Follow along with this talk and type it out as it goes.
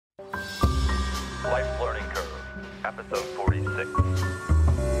episode 46.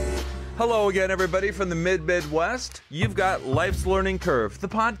 Hello again, everybody from the Midwest. You've got Life's Learning Curve, the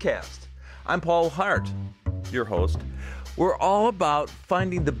podcast. I'm Paul Hart, your host. We're all about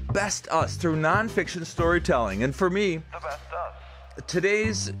finding the best us through nonfiction storytelling. And for me, The best us.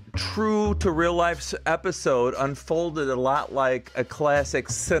 today's true to real life episode unfolded a lot like a classic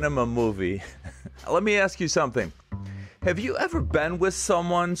cinema movie. Let me ask you something. Have you ever been with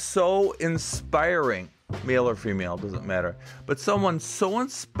someone so inspiring, male or female, doesn't matter, but someone so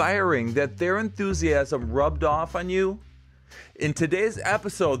inspiring that their enthusiasm rubbed off on you? In today's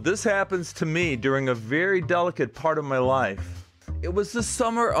episode, this happens to me during a very delicate part of my life. It was the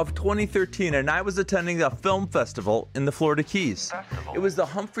summer of 2013, and I was attending a film festival in the Florida Keys. It was the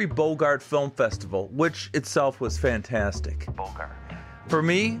Humphrey Bogart Film Festival, which itself was fantastic. Bogart. For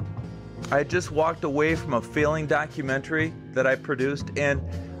me, I had just walked away from a failing documentary that I produced, and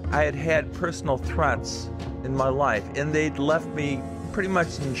I had had personal threats in my life, and they'd left me pretty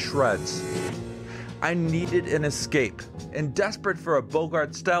much in shreds. I needed an escape, and desperate for a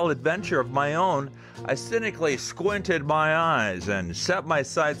Bogart-style adventure of my own, I cynically squinted my eyes and set my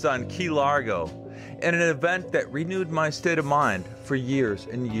sights on Key Largo, in an event that renewed my state of mind for years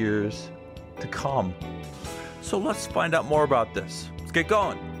and years to come. So let's find out more about this. Let's get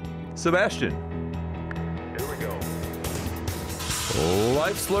going. Sebastian. Here we go.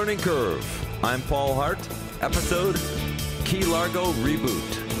 Life's Learning Curve. I'm Paul Hart. Episode Key Largo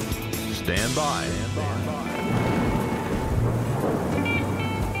Reboot. Stand by.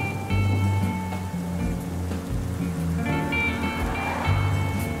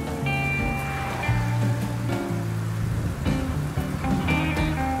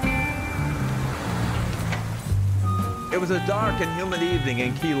 It was a dark and humid evening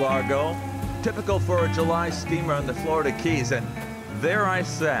in Key Largo, typical for a July steamer on the Florida Keys, and there I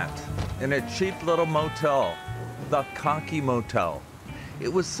sat in a cheap little motel, the Cocky Motel.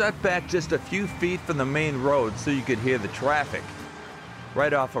 It was set back just a few feet from the main road so you could hear the traffic,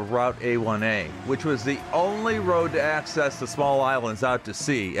 right off of Route A1A, which was the only road to access the small islands out to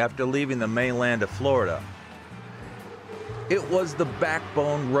sea after leaving the mainland of Florida. It was the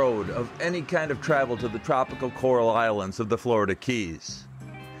backbone road of any kind of travel to the tropical coral islands of the Florida Keys.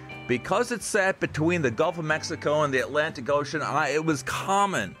 Because it sat between the Gulf of Mexico and the Atlantic Ocean, it was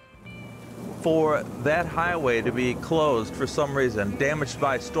common for that highway to be closed for some reason, damaged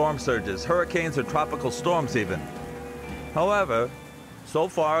by storm surges, hurricanes, or tropical storms even. However, so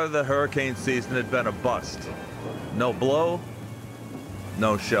far the hurricane season had been a bust. No blow,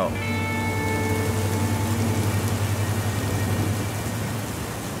 no show.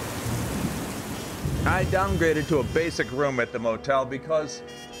 I downgraded to a basic room at the motel because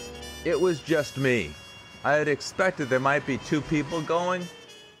it was just me. I had expected there might be two people going,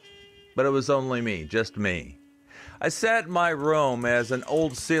 but it was only me, just me. I sat in my room as an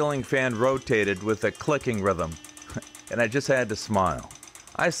old ceiling fan rotated with a clicking rhythm, and I just had to smile.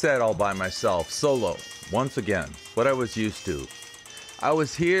 I sat all by myself, solo, once again, what I was used to. I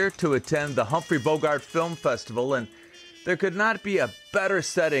was here to attend the Humphrey Bogart Film Festival, and there could not be a better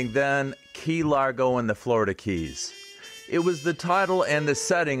setting than Key Largo in the Florida Keys. It was the title and the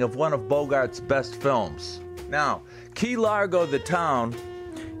setting of one of Bogart's best films. Now, Key Largo, the town,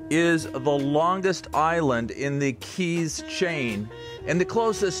 is the longest island in the Keys chain and the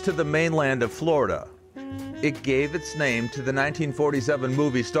closest to the mainland of Florida. It gave its name to the 1947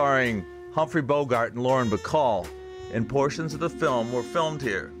 movie starring Humphrey Bogart and Lauren Bacall, and portions of the film were filmed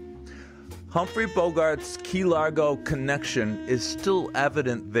here. Humphrey Bogart's Key Largo connection is still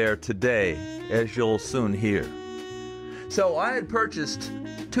evident there today, as you'll soon hear. So I had purchased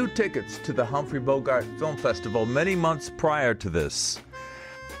 2 tickets to the Humphrey Bogart Film Festival many months prior to this.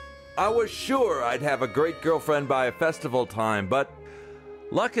 I was sure I'd have a great girlfriend by festival time, but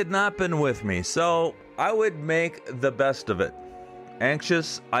luck had not been with me, so I would make the best of it.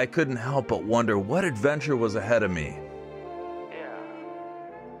 Anxious, I couldn't help but wonder what adventure was ahead of me.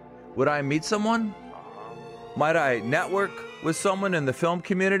 Would I meet someone? Might I network with someone in the film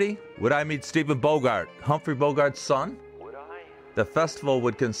community? Would I meet Stephen Bogart, Humphrey Bogart's son? Would I? The festival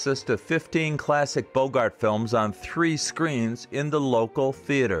would consist of 15 classic Bogart films on 3 screens in the local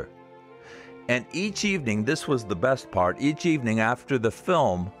theater. And each evening, this was the best part, each evening after the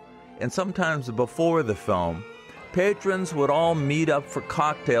film, and sometimes before the film, patrons would all meet up for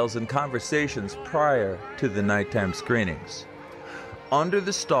cocktails and conversations prior to the nighttime screenings. Under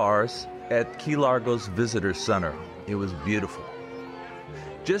the stars at Key Largo's Visitor Center. It was beautiful.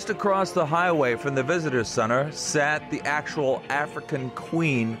 Just across the highway from the Visitor Center sat the actual African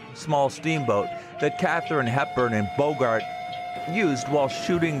Queen small steamboat that Katharine Hepburn and Bogart used while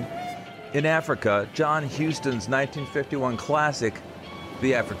shooting In Africa, John Huston's 1951 classic,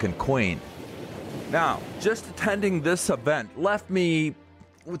 The African Queen. Now, just attending this event left me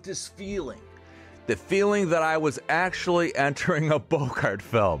with this feeling. The feeling that I was actually entering a Bogart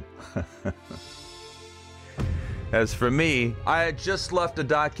film. As for me, I had just left a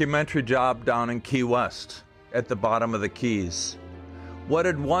documentary job down in Key West, at the bottom of the Keys. What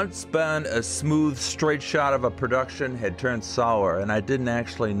had once been a smooth, straight shot of a production had turned sour, and I didn't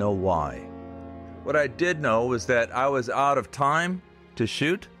actually know why. What I did know was that I was out of time to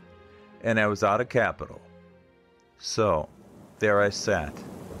shoot, and I was out of capital. So, there I sat.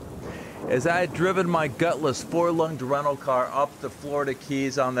 As I had driven my gutless four-lunged rental car up the Florida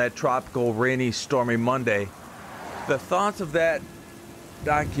Keys on that tropical, rainy, stormy Monday, the thoughts of that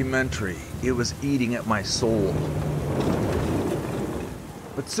documentary, it was eating at my soul.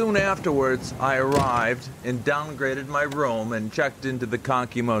 But soon afterwards, I arrived and downgraded my room and checked into the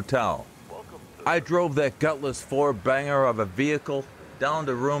Conky Motel. I drove that gutless four-banger of a vehicle down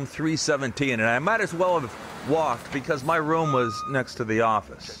to room 317, and I might as well have walked because my room was next to the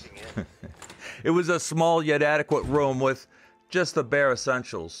office. It was a small yet adequate room with just the bare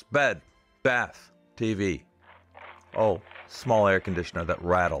essentials: bed, bath, TV. Oh, small air conditioner that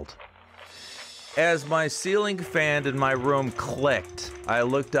rattled. As my ceiling fan in my room clicked, I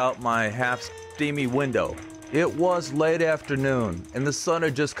looked out my half-steamy window. It was late afternoon, and the sun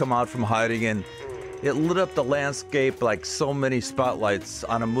had just come out from hiding, and it lit up the landscape like so many spotlights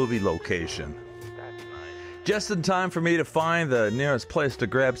on a movie location. Just in time for me to find the nearest place to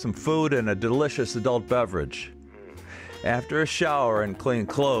grab some food and a delicious adult beverage. After a shower and clean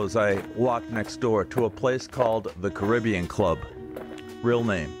clothes, I walked next door to a place called the Caribbean Club. Real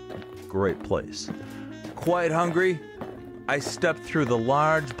name, great place. Quite hungry, I stepped through the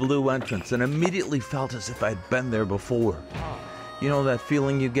large blue entrance and immediately felt as if I'd been there before. You know that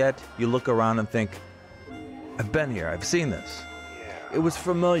feeling you get? You look around and think, I've been here, I've seen this. It was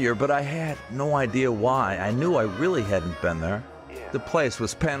familiar, but I had no idea why. I knew I really hadn't been there. The place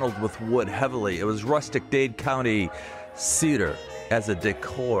was paneled with wood heavily. It was rustic Dade County cedar as a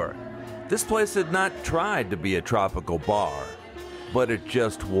decor. This place had not tried to be a tropical bar, but it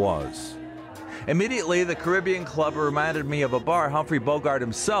just was. Immediately, the Caribbean Club reminded me of a bar Humphrey Bogart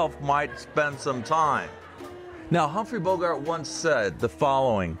himself might spend some time. Now, Humphrey Bogart once said the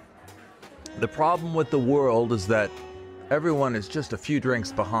following: "The problem with the world is that everyone is just a few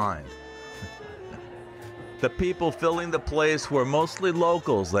drinks behind." The people filling the place were mostly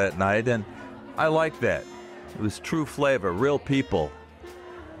locals that night, and I liked that. It was true flavor, real people.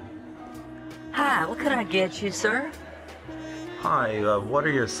 Hi, what can I get you, sir? Hi, what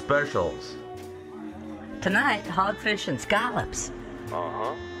are your specials? Tonight, hogfish and scallops.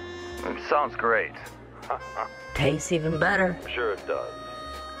 Uh-huh. Sounds great. Tastes even better. Sure it does.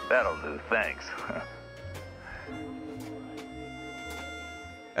 That'll do, thanks.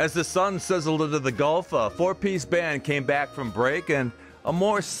 As the sun sizzled into the Gulf, a four-piece band came back from break, and a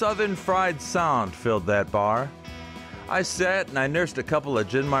more southern fried sound filled that bar. I sat and I nursed a couple of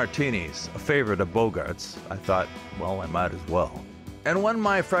gin martinis, a favorite of Bogart's. I thought, well, I might as well. And when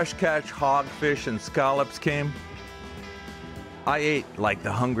my fresh catch hogfish and scallops came, I ate like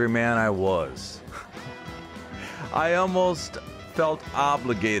the hungry man I was. I almost felt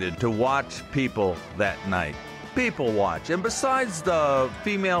obligated to watch people that night. People watch. And besides the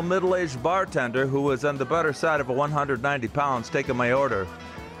female middle-aged bartender who was on the better side of 190 pounds taking my order,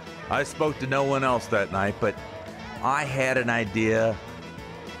 I spoke to no one else that night, but I had an idea.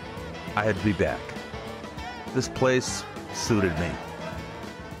 I had to be back. This place suited me.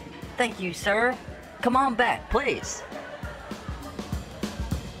 Thank you, sir. Come on back, please.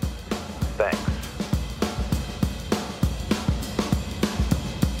 Thanks.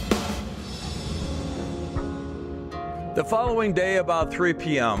 The following day, about 3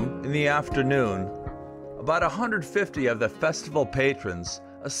 p.m. in the afternoon, about 150 of the festival patrons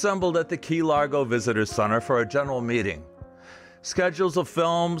assembled at the Key Largo Visitor Center for a general meeting. Schedules of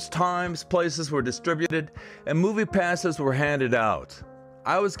films, times, places were distributed, and movie passes were handed out.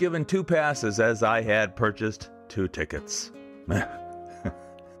 I was given 2 passes as I had purchased 2 tickets.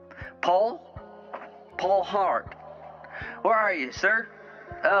 Paul? Paul Hart. Where are you, sir?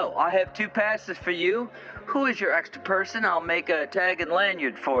 Oh, I have 2 passes for you. Who is your extra person? I'll make a tag and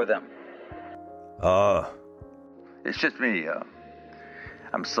lanyard for them. It's just me.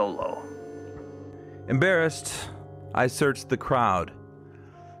 I'm solo. Embarrassed, I searched the crowd.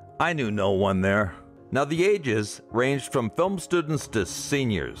 I knew no one there. Now, the ages ranged from film students to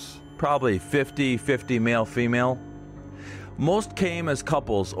seniors, probably 50-50 male-female. Most came as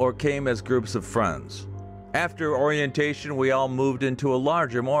couples or came as groups of friends. After orientation, we all moved into a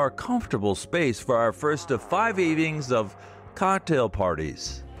larger, more comfortable space for our first of 5 evenings of cocktail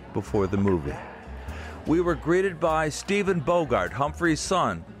parties before the movie. We were greeted by Stephen Bogart, Humphrey's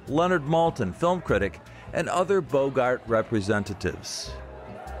son, Leonard Maltin, film critic, and other Bogart representatives.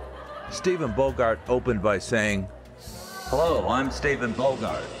 Stephen Bogart opened by saying, "Hello, I'm Stephen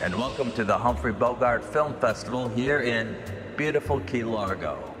Bogart, and welcome to the Humphrey Bogart Film Festival here in beautiful Key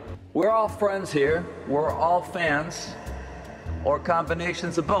Largo. We're all friends here, we're all fans, or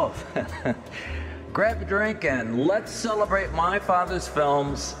combinations of both. Grab a drink and let's celebrate my father's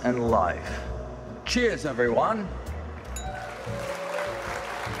films and life. Cheers, everyone."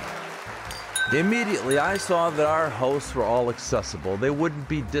 Immediately, I saw that our hosts were all accessible. They wouldn't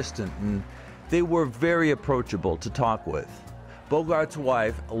be distant, and they were very approachable to talk with. Bogart's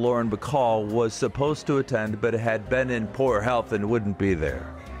wife, Lauren Bacall, was supposed to attend, but had been in poor health and wouldn't be there.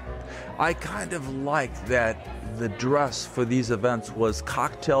 I kind of liked that the dress for these events was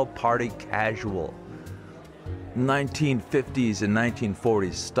cocktail party casual, 1950s and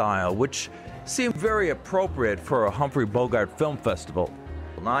 1940s style, which seemed very appropriate for a Humphrey Bogart Film Festival.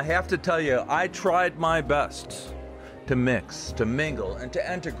 Now, I have to tell you, I tried my best to mix, to mingle, and to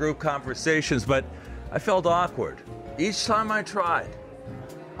enter group conversations, but I felt awkward. Each time I tried,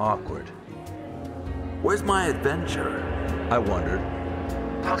 awkward. Where's my adventure? I wondered.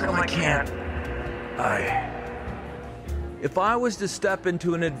 How come I can't? If I was to step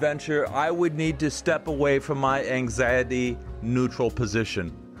into an adventure, I would need to step away from my anxiety-neutral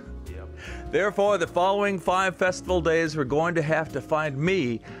position. Therefore, the following 5 festival days were going to have to find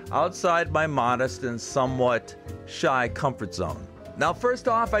me outside my modest and somewhat shy comfort zone. Now, first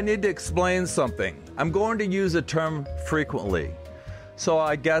off, I need to explain something. I'm going to use a term frequently, so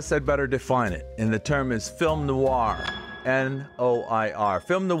I guess I'd better define it. And the term is film noir. N-O-I-R.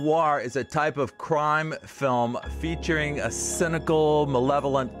 Film noir is a type of crime film featuring a cynical,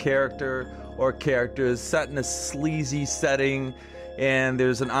 malevolent character or characters set in a sleazy setting, and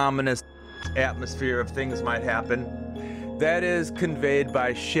there's an ominous atmosphere of things might happen. That is conveyed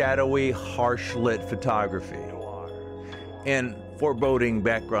by shadowy, harsh-lit photography and foreboding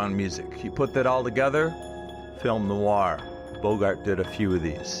background music. You put that all together, film noir. Bogart did a few of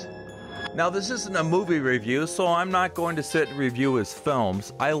these. Now, this isn't a movie review, so I'm not going to sit and review his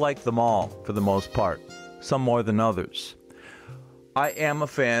films. I like them all, for the most part, some more than others. I am a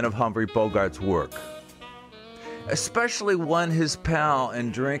fan of Humphrey Bogart's work, especially when his pal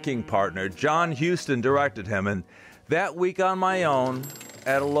and drinking partner, John Huston, directed him. And that week on my own,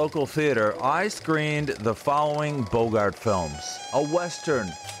 at a local theater, I screened the following Bogart films. A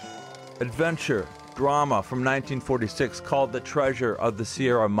Western adventure drama from 1946 called The Treasure of the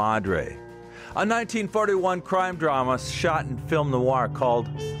Sierra Madre. A 1941 crime drama shot in film noir called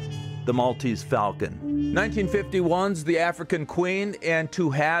The Maltese Falcon. 1951's The African Queen and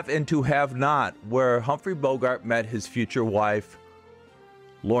To Have Not, where Humphrey Bogart met his future wife,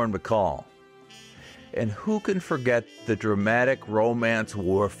 Lauren Bacall. And who can forget the dramatic romance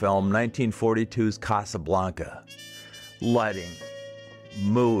war film 1942's Casablanca? Lighting,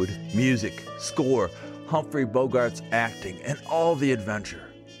 mood, music, score, Humphrey Bogart's acting, and all the adventure.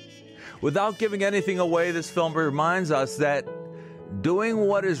 Without giving anything away, this film reminds us that doing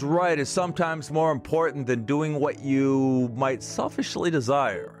what is right is sometimes more important than doing what you might selfishly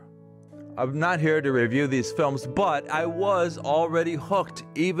desire. I'm not here to review these films, but I was already hooked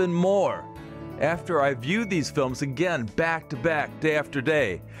even more after I viewed these films again, back to back, day after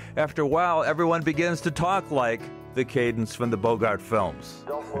day. After a while, everyone begins to talk like the cadence from the Bogart films.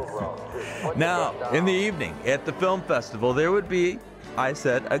 Now, in the evening at the film festival, there would be, I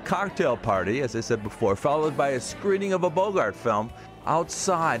said, a cocktail party, as I said before, followed by a screening of a Bogart film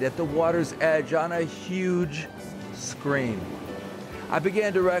outside at the water's edge on a huge screen. I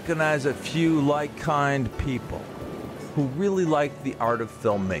began to recognize a few like-kind people who really liked the art of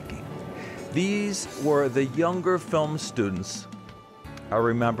filmmaking. These were the younger film students. I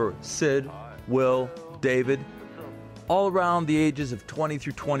remember Sid, Will, David, all around the ages of 20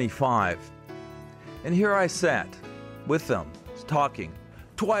 through 25. And here I sat with them, talking,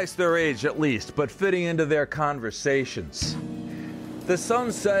 twice their age at least, but fitting into their conversations. The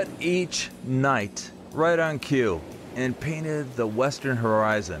sun set each night, right on cue, and painted the western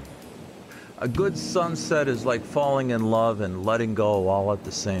horizon. A good sunset is like falling in love and letting go all at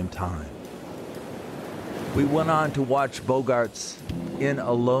the same time. We went on to watch Bogart's In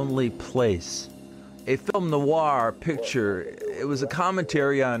a Lonely Place, a film noir picture. It was a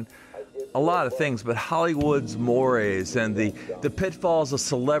commentary on a lot of things, but Hollywood's mores and the pitfalls of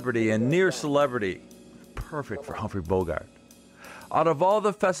celebrity and near celebrity. Perfect for Humphrey Bogart. Out of all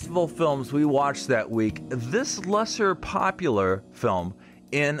the festival films we watched that week, this lesser popular film,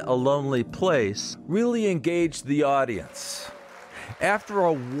 In a Lonely Place, really engaged the audience. After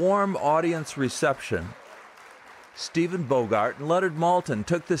a warm audience reception, Stephen Bogart and Leonard Maltin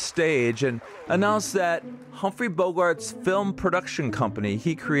took the stage and announced that Humphrey Bogart's film production company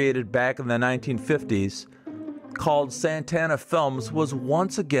he created back in the 1950s, called Santana Films, was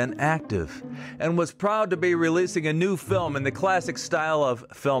once again active and was proud to be releasing a new film in the classic style of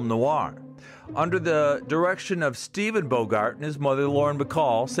film noir. Under the direction of Stephen Bogart and his mother, Lauren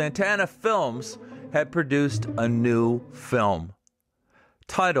Bacall, Santana Films had produced a new film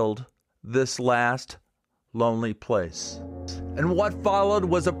titled This Last Lonely Place. And what followed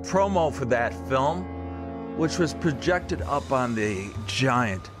was a promo for that film, which was projected up on the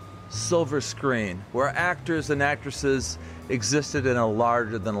giant silver screen where actors and actresses existed in a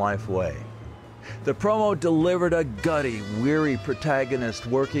larger-than-life way. The promo delivered a gutty, weary protagonist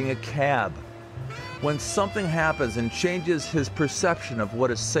working a cab when something happens and changes his perception of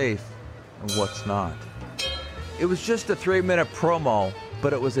what is safe and what's not. It was just a 3-minute promo,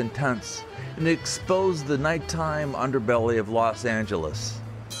 but it was intense, and it exposed the nighttime underbelly of Los Angeles.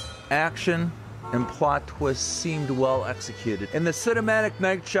 Action and plot twists seemed well executed, and the cinematic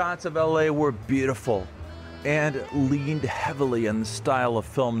night shots of LA were beautiful and leaned heavily in the style of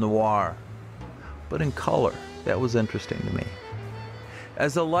film noir, but in color. That was interesting to me.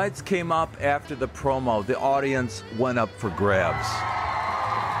 As the lights came up after the promo, the audience went up for grabs.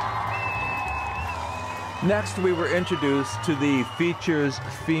 Next, we were introduced to the feature's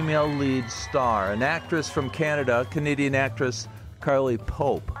female lead star, an actress from Canada, Canadian actress Carly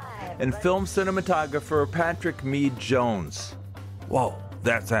Pope, and film cinematographer Patrick Mead Jones. Whoa,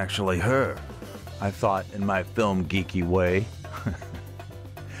 that's actually her, I thought in my film geeky way.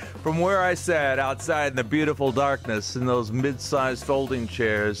 From where I sat outside in the beautiful darkness in those mid-sized folding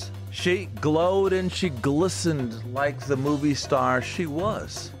chairs, she glowed and she glistened like the movie star she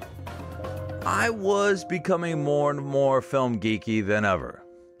was. I was becoming more and more film geeky than ever.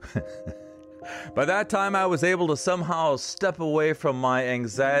 By that time, I was able to somehow step away from my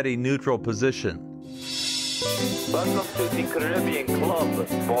anxiety-neutral position. Welcome to the Caribbean Club.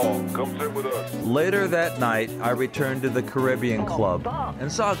 Paul, come sit with us. Later that night, I returned to the Caribbean Club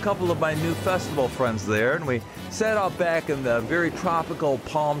and saw a couple of my new festival friends there, and we sat out back in the very tropical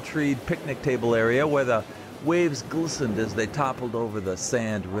palm-treed picnic table area where the waves glistened as they toppled over the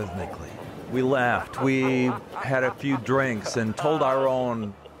sand rhythmically. We laughed, we had a few drinks, and told our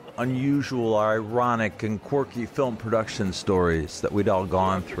own unusual, ironic, and quirky film production stories that we'd all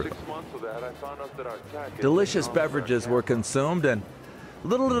gone through. Delicious beverages were consumed, and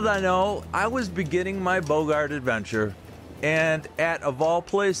little did I know, I was beginning my Bogart adventure, and at, of all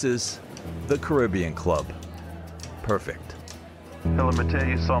places, the Caribbean Club. Perfect. Now, let me tell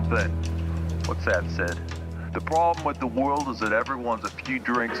you something. What's that, Sid? The problem with the world is that everyone's a few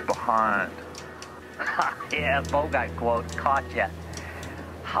drinks behind. Yeah, Bogart quote, caught ya.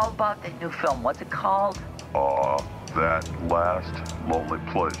 How about the new film? What's it called? That Last Lonely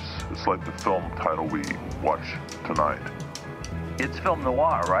Place. It's like the film title we watch tonight. It's film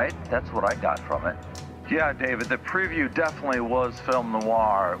noir, right? That's what I got from it. Yeah, David, the preview definitely was film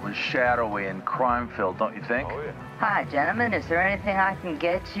noir. It was shadowy and crime-filled, don't you think? Oh, yeah. Hi, gentlemen. Is there anything I can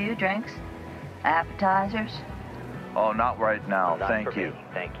get you? Drinks? Appetizers? Oh, not right now. Thank you.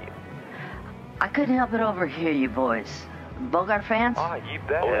 Thank you. I couldn't help but overhear you boys. Bogart fans? Ah, you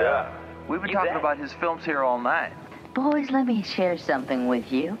bet. Oh, yeah. We've been You talking bet. about his films here all night. Boys, let me share something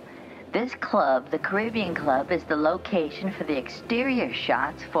with you. This club, the Caribbean Club, is the location for the exterior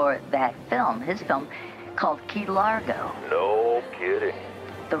shots for that film, his film, called Key Largo. No kidding.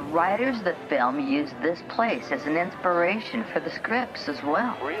 The writers of the film used this place as an inspiration for the scripts as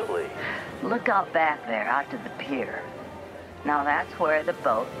well. Really? Look out back there, out to the pier. Now that's where the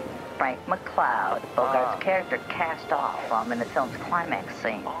boat, Frank McCloud, Bogart's character, cast off from in the film's climax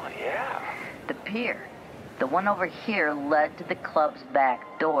scene. Oh, yeah. The pier, the one over here, led to the club's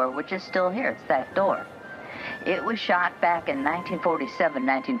back door, which is still here. It's that door. It was shot back in 1947,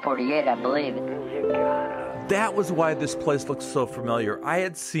 1948, I believe. You gotta. That was why this place looked so familiar. I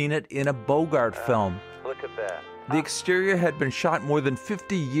had seen it in a Bogart film. Look at that. The exterior had been shot more than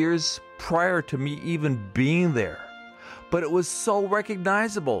 50 years prior to me even being there. But it was so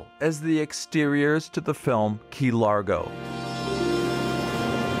recognizable as the exteriors to the film Key Largo.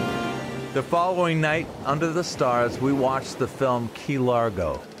 The following night, under the stars, we watched the film Key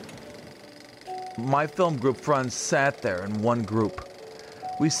Largo. My film group friends sat there in one group.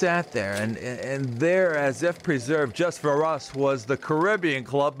 We sat there, and there, as if preserved just for us, was the Caribbean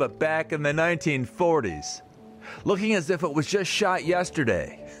Club, but back in the 1940s. looking as if it was just shot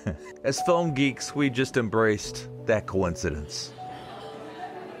yesterday. As film geeks, we just embraced that coincidence.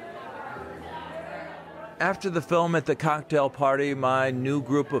 After the film at the cocktail party, my new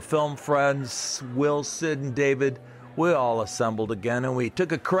group of film friends, Will, Sid, and David, we all assembled again, and we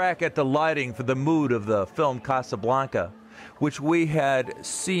took a crack at the lighting for the mood of the film Casablanca, which we had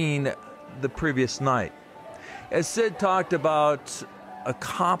seen the previous night. As Sid talked about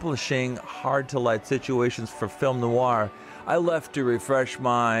accomplishing hard-to-light situations for film noir, I left to refresh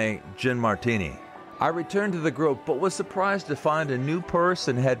my gin martini. I returned to the group, but was surprised to find a new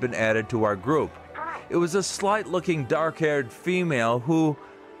person had been added to our group. It was a slight-looking, dark-haired female who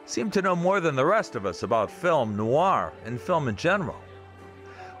seemed to know more than the rest of us about film noir and film in general.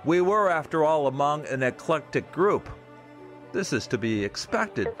 We were, after all, among an eclectic group. This is to be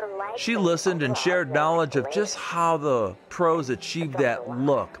expected. She listened and shared knowledge of just how the pros achieved that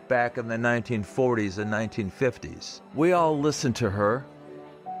look back in the 1940s and 1950s. We all listened to her.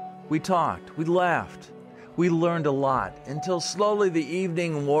 We talked, we laughed, we learned a lot, until slowly the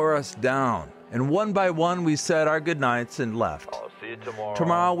evening wore us down. And one by one, we said our goodnights and left. I'll see you tomorrow.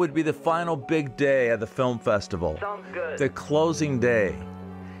 Tomorrow would be the final big day of the film festival, Sounds good. the closing day.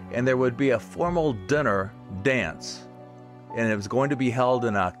 And there would be a formal dinner dance. And it was going to be held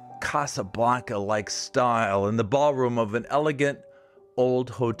in a Casablanca-like style in the ballroom of an elegant old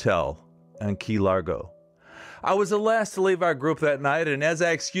hotel on Key Largo. I was the last to leave our group that night, and as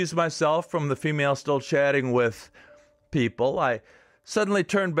I excused myself from the female still chatting with people, I suddenly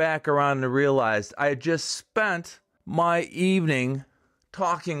turned back around and realized I had just spent my evening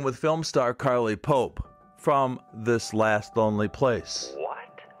talking with film star Carly Pope from This Last Lonely Place.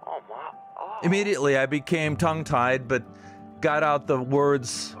 What? Oh, my. Oh. Immediately, I became tongue-tied, but got out the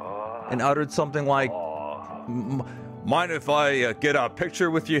words and uttered something like, "Mind if I get a picture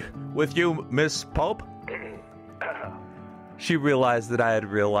with you, Miss Pope?" She realized that I had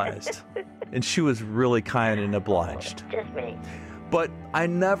realized, and she was really kind and obliged. Just me. But I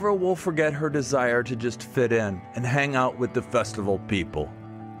never will forget her desire to just fit in and hang out with the festival people.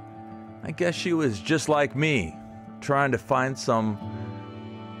 I guess she was just like me, trying to find some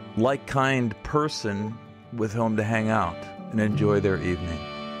like-kind person with whom to hang out and enjoy their evening.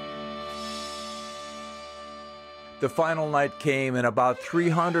 The final night came, and about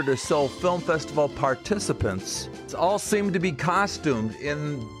 300 or so film festival participants all seemed to be costumed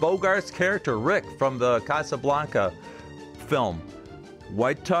in Bogart's character, Rick, from the Casablanca film.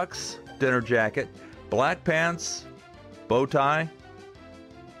 White tux, dinner jacket, black pants, bow tie,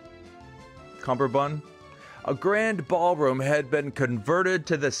 cummerbund. A grand ballroom had been converted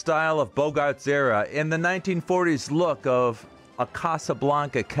to the style of Bogart's era in the 1940s look of a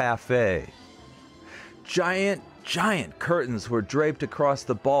Casablanca cafe. Giant curtains were draped across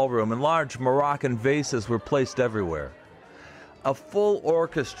the ballroom, and large Moroccan vases were placed everywhere. A full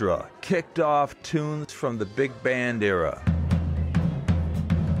orchestra kicked off tunes from the big band era.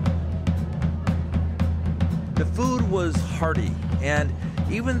 The food was hearty, and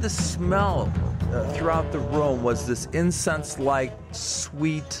even the smell throughout the room was this incense-like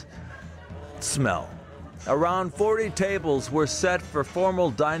sweet smell. Around 40 tables were set for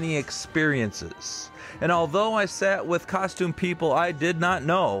formal dining experiences. And although I sat with costume people I did not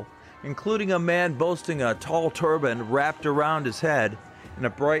know, including a man boasting a tall turban wrapped around his head and a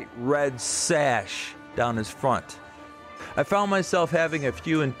bright red sash down his front, I found myself having a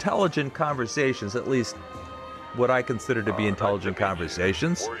few intelligent conversations, at least what I consider to be intelligent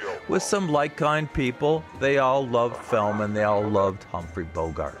conversations, with some like-kind people. They all loved film, and they all loved Humphrey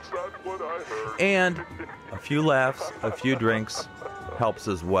Bogart. And a few laughs, a few drinks helps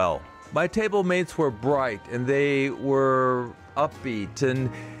as well. My table mates were bright, and they were upbeat, and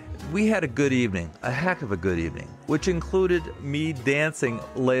we had a good evening, a heck of a good evening, which included me dancing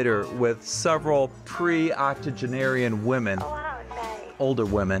later with several pre-octogenarian women, older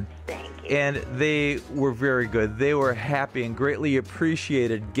women, and they were very good. They were happy and greatly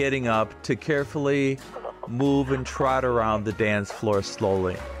appreciated getting up to carefully move and trot around the dance floor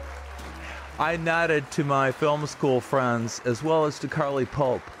slowly. I nodded to my film school friends as well as to Carly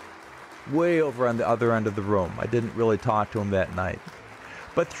Pope, way over on the other end of the room. I didn't really talk to him that night.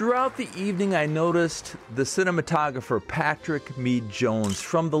 But throughout the evening, I noticed the cinematographer Patrick Mead Jones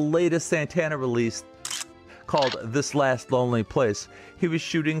from the latest Santana release called This Last Lonely Place. He was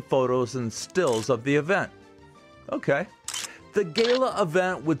shooting photos and stills of the event. Okay. The gala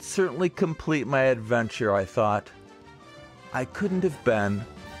event would certainly complete my adventure, I thought. I couldn't have been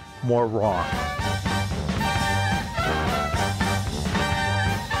more wrong.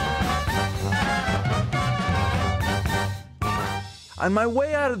 On my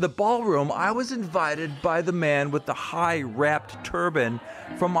way out of the ballroom, I was invited by the man with the high-wrapped turban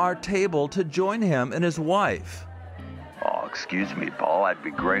from our table to join him and his wife. Oh, excuse me, Paul. I'd be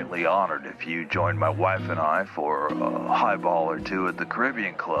greatly honored if you joined my wife and I for a highball or two at the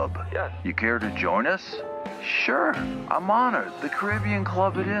Caribbean Club. Yes. You care to join us? Sure, I'm honored. The Caribbean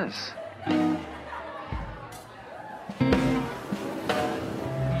Club it is.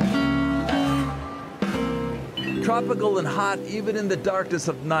 Tropical and hot even in the darkness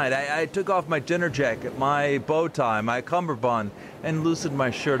of night. I took off my dinner jacket, my bow tie, my cummerbund, and loosened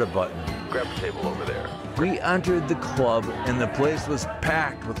my shirt a button. Grab a table over there. We entered the club, and the place was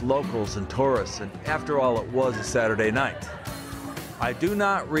packed with locals and tourists, and after all, it was a Saturday night. I do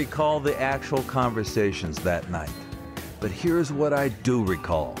not recall the actual conversations that night, but here's what I do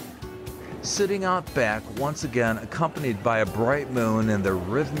recall. Sitting out back, once again accompanied by a bright moon and the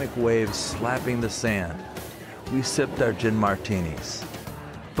rhythmic waves slapping the sand, we sipped our gin martinis.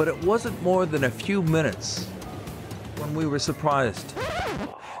 But it wasn't more than a few minutes when we were surprised.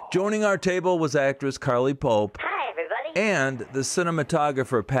 Joining our table was actress Carly Pope. Hi, everybody. And the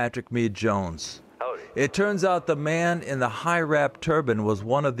cinematographer Patrick Mead Jones. Howdy. It turns out the man in the high-wrapped turban was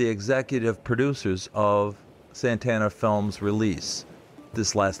one of the executive producers of Santana Films' release,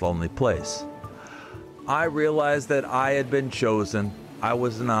 This Last Lonely Place. I realized that I had been chosen. I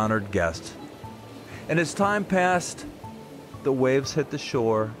was an honored guest. And as time passed, the waves hit the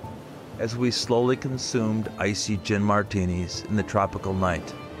shore as we slowly consumed icy gin martinis in the tropical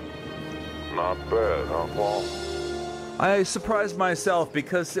night. Not bad, huh, Paul? I surprised myself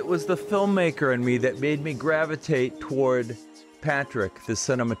because it was the filmmaker in me that made me gravitate toward Patrick, the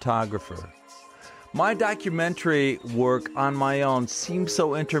cinematographer. My documentary work on my own seemed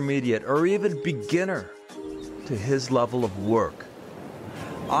so intermediate or even beginner to his level of work.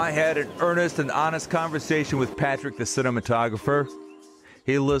 I had an earnest and honest conversation with Patrick, the cinematographer.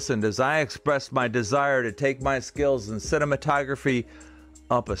 He listened as I expressed my desire to take my skills in cinematography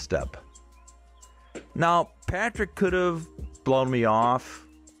up a step. Now, Patrick could have blown me off,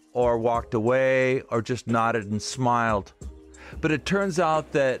 or walked away, or just nodded and smiled. But it turns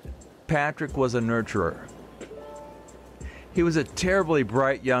out that Patrick was a nurturer. He was a terribly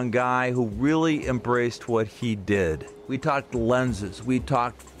bright young guy who really embraced what he did. We talked lenses, we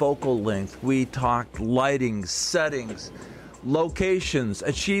talked focal length, we talked lighting, settings, locations,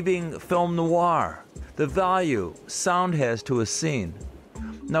 achieving film noir, the value sound has to a scene.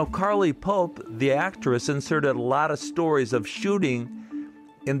 Now, Carly Pope, the actress, inserted a lot of stories of shooting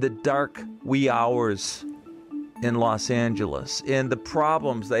in the dark wee hours in Los Angeles and the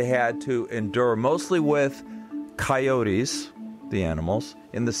problems they had to endure, mostly with coyotes, the animals,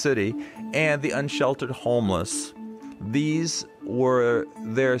 in the city, and the unsheltered homeless. These were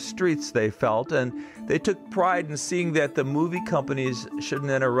their streets, they felt, and they took pride in seeing that the movie companies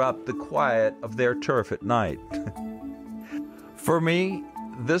shouldn't interrupt the quiet of their turf at night. For me,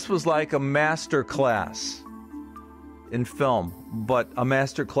 this was like a master class in film, but a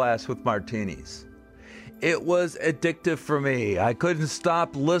master class with martinis. It was addictive for me. I couldn't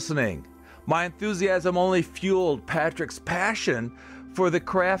stop listening. My enthusiasm only fueled Patrick's passion for the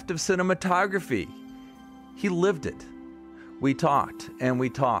craft of cinematography. He lived it. We talked and we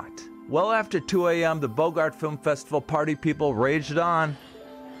talked. Well after 2 a.m., the Bogart Film Festival party people raged on.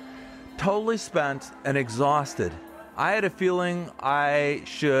 Totally spent and exhausted, I had a feeling I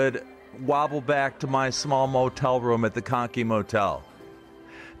should wobble back to my small motel room at the Conky Motel.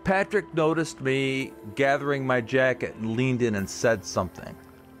 Patrick noticed me gathering my jacket and leaned in and said something.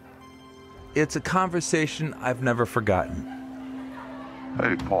 It's a conversation I've never forgotten.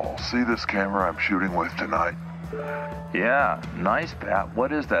 Hey, Paul, see this camera I'm shooting with tonight? Yeah, nice, Pat.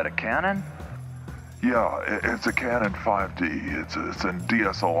 What is that, a Canon? Yeah, it's a Canon 5D. It's in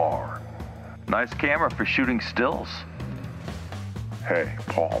DSLR. Nice camera for shooting stills. Hey,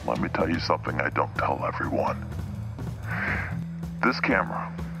 Paul, let me tell you something I don't tell everyone. This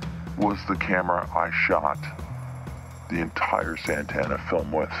camera was the camera I shot the entire Santana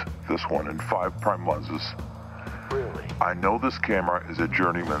film with. This one in 5 prime lenses. Really? I know this camera is a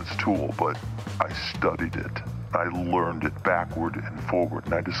journeyman's tool, but I studied it. I learned it backward and forward,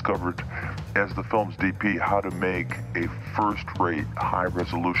 and I discovered, as the film's DP, how to make a first-rate,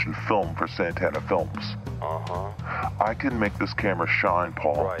 high-resolution film for Santana Films. Uh-huh. I can make this camera shine,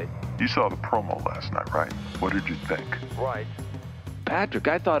 Paul. Right. You saw the promo last night, right? What did you think? Right. Patrick,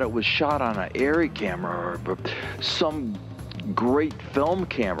 I thought it was shot on an Arri camera or some great film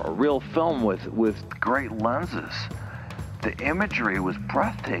camera, real film with great lenses. The imagery was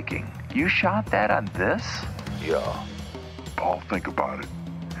breathtaking. You shot that on this? Yeah. Paul, think about it.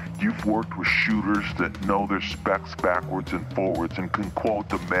 You've worked with shooters that know their specs backwards and forwards and can quote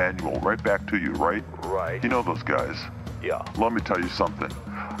the manual right back to you, right? Right. You know those guys. Yeah. Let me tell you something.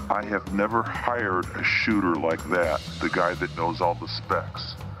 I have never hired a shooter like that, the guy that knows all the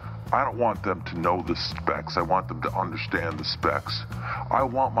specs. I don't want them to know the specs. I want them to understand the specs. I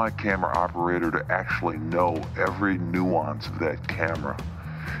want my camera operator to actually know every nuance of that camera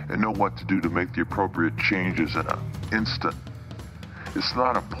and know what to do to make the appropriate changes in an instant. It's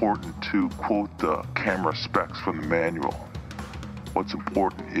not important to quote the camera specs from the manual. What's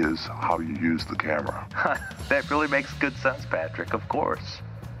important is how you use the camera. That really makes good sense, Patrick, of course.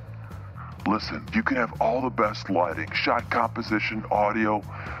 Listen, you can have all the best lighting, shot composition, audio,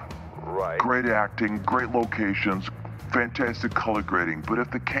 Right. great acting, great locations, fantastic color grading, but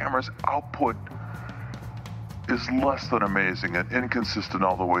if the camera's output is less than amazing and inconsistent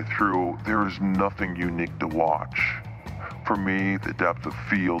all the way through, there is nothing unique to watch. For me, the depth of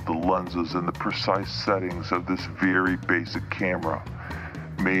field, the lenses, and the precise settings of this very basic camera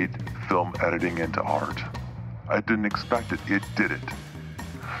made film editing into art. I didn't expect it, it did it.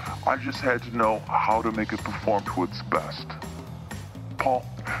 I just had to know how to make it perform to its best. Paul,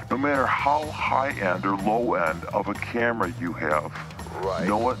 no matter how high-end or low-end of a camera you have, Right.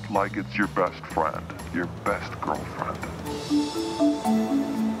 know it like it's your best friend, your best girlfriend.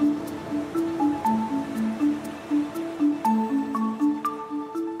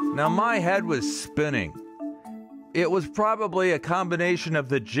 Now, my head was spinning. It was probably a combination of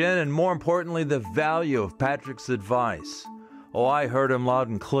the gin and, more importantly, the value of Patrick's advice. Oh, I heard him loud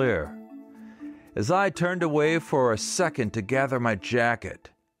and clear. As I turned away for a second to gather my jacket,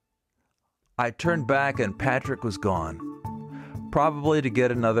 I turned back and Patrick was gone, probably to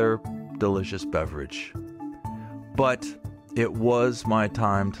get another delicious beverage. But it was my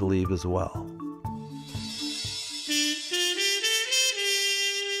time to leave as well.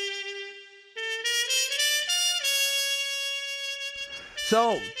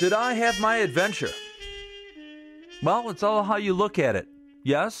 So, did I have my adventure? Well, it's all how you look at it.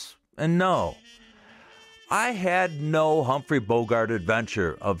 Yes and no. I had no Humphrey Bogart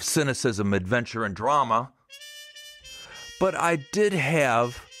adventure of cynicism, adventure, and drama. But I did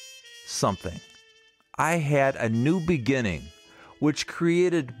have something. I had a new beginning, which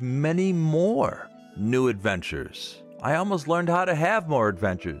created many more new adventures. I almost learned how to have more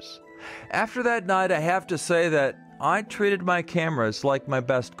adventures. After that night, I have to say that I treated my cameras like my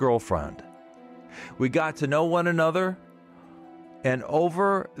best girlfriend. We got to know one another, and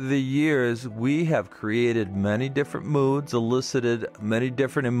over the years, we have created many different moods, elicited many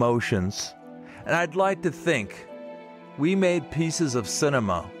different emotions, and I'd like to think we made pieces of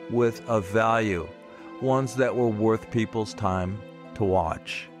cinema with a value, ones that were worth people's time to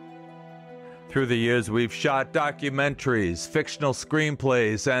watch. Through the years, we've shot documentaries, fictional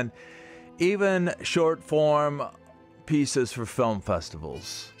screenplays, and even short-form pieces for film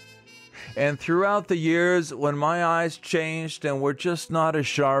festivals. And throughout the years, when my eyes changed and were just not as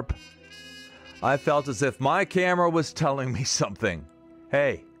sharp, I felt as if my camera was telling me something.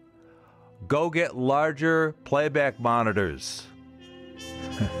 Hey, go get larger playback monitors.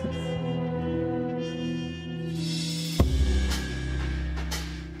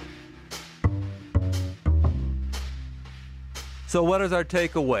 So what is our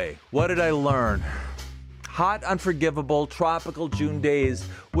takeaway? What did I learn? Hot, unforgivable, tropical June days,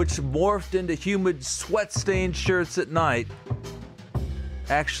 which morphed into humid, sweat-stained shirts at night,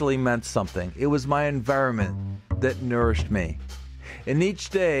 actually meant something. It was my environment that nourished me. And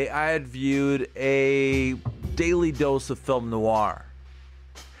each day, I had viewed a daily dose of film noir.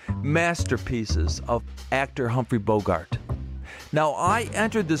 Masterpieces of actor Humphrey Bogart. Now, I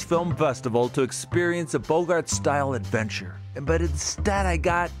entered this film festival to experience a Bogart-style adventure, but instead I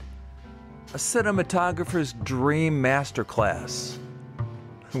got a cinematographer's dream masterclass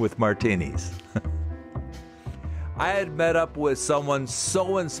with martinis. I had met up with someone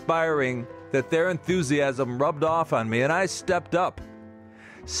so inspiring that their enthusiasm rubbed off on me, and I stepped up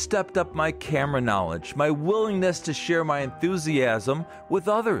my camera knowledge, my willingness to share my enthusiasm with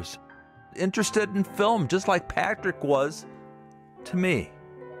others interested in film, just like Patrick was to me.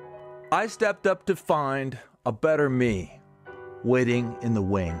 I stepped up to find a better me waiting in the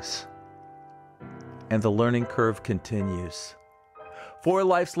wings. And the learning curve continues. For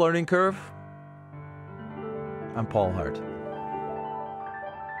Life's Learning Curve, I'm Paul Hart.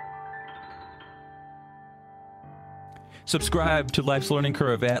 Subscribe to Life's Learning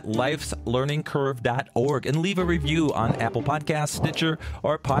Curve at lifeslearningcurve.org and leave a review on Apple Podcasts, Stitcher,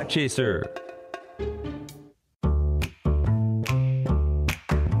 or Podchaser.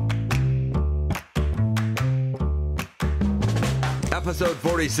 Episode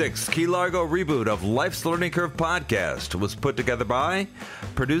 46, Key Largo Reboot of Life's Learning Curve podcast was put together by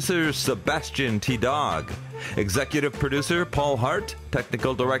producer Sebastian T. Dog, executive producer Paul Hart,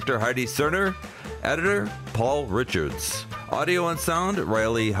 technical director Heidi Cerner, editor Paul Richards, audio and sound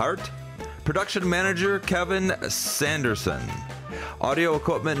Riley Hart, production manager Kevin Sanderson, audio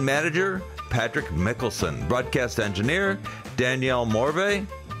equipment manager Patrick Mickelson, broadcast engineer Danielle Morvay.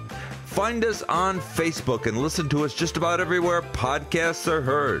 Find us on Facebook and listen to us just about everywhere podcasts are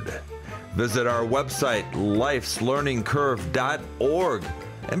heard. Visit our website, lifeslearningcurve.org,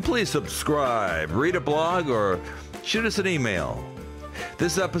 and please subscribe, read a blog, or shoot us an email.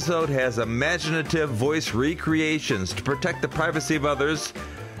 This episode has imaginative voice recreations to protect the privacy of others.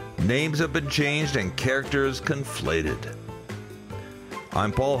 Names have been changed and characters conflated.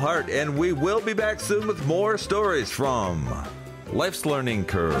 I'm Paul Hart, and we will be back soon with more stories from Life's Learning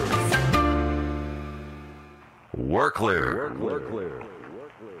Curve. We're clear.